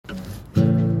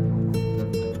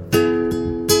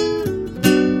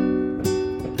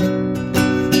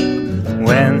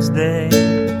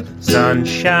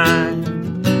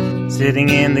sunshine, sitting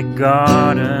in the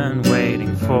garden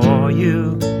waiting for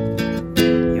you,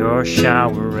 your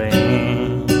shower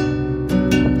rain.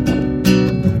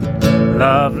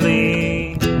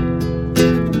 Lovely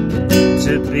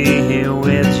to be here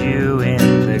with you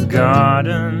in the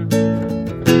garden.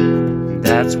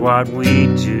 That's what we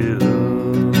do.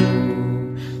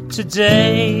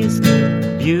 Today's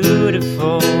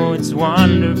beautiful, it's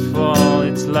wonderful,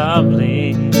 it's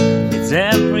lovely, it's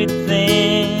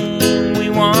everything we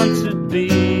want to be.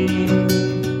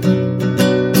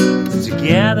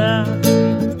 Together,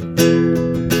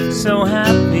 so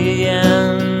happy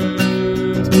and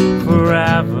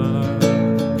forever,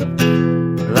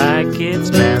 like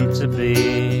it's meant to be.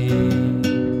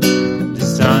 The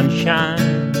sun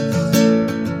shines,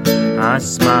 I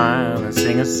smile and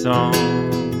sing a song,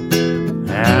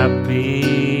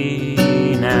 happiness,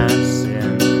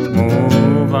 and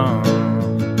move on.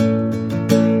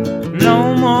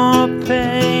 No more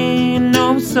pain,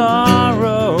 no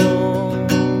sorrow.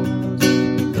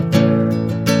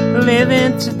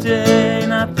 Living today,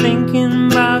 not thinking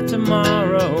about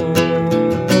tomorrow.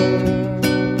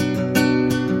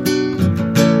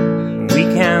 We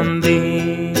can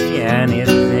be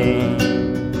anything.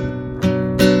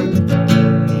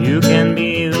 You can be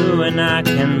you and I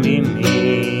can be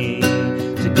me.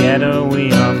 Together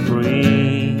we are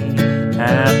free,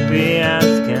 happy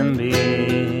as can be.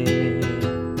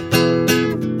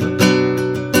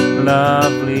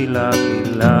 Lovely, lovely,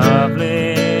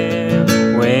 lovely,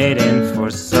 waiting for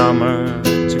summer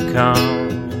to come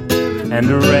and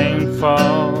the rain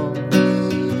falls.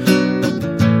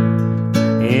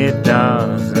 It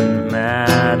doesn't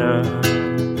matter.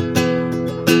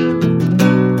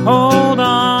 Hold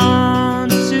on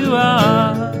to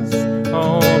us,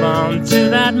 hold on to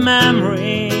that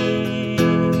memory.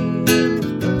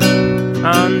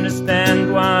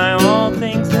 Understand why all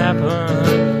things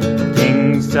happen.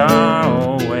 Things are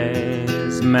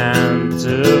always meant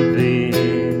to be.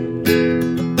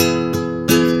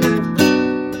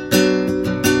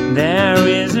 There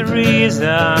is a reason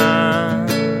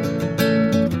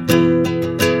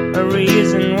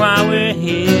why we're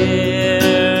here.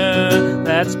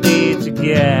 Let's be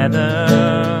together,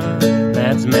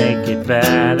 let's make it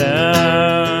better.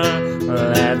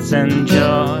 Let's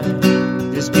enjoy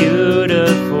this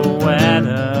beautiful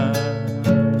weather.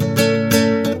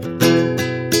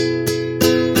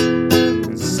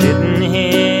 Sitting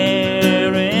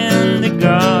here in the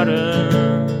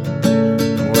garden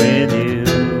with you.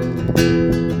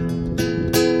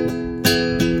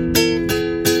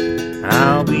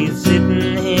 I'll be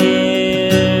sitting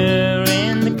here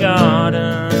in the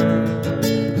garden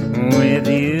with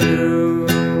you.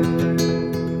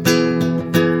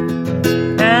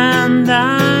 And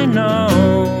I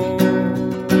know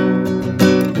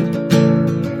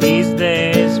these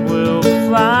days will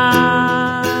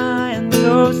fly and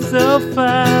go so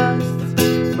fast,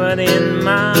 but in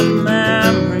my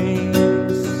memories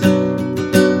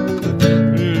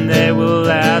they will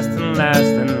last and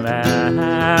last and last.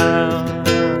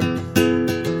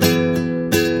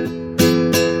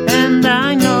 And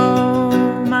I know,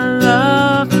 my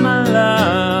love,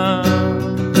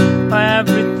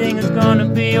 everything is gonna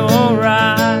be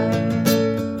alright,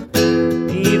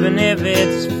 even if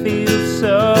it feels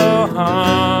so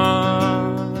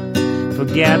hard.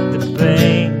 Forget the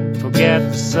pain, forget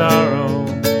the sorrow.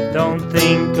 Don't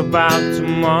think about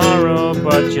tomorrow,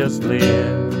 but just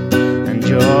live.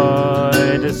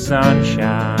 Enjoy the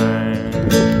sunshine,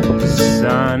 the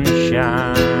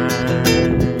sunshine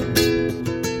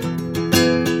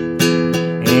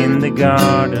in the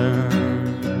garden.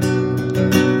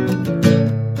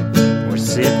 We're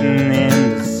sitting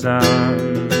in the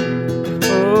sun.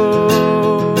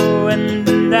 Oh,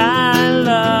 and I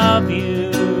love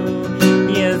you.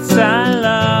 Yes, I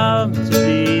love to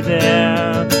be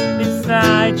there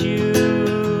beside you.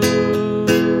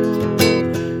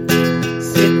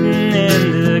 Sitting in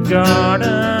the garden,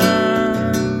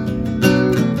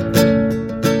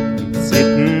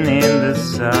 sitting in the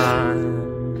sun.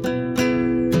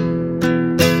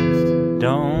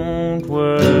 Don't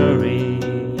worry.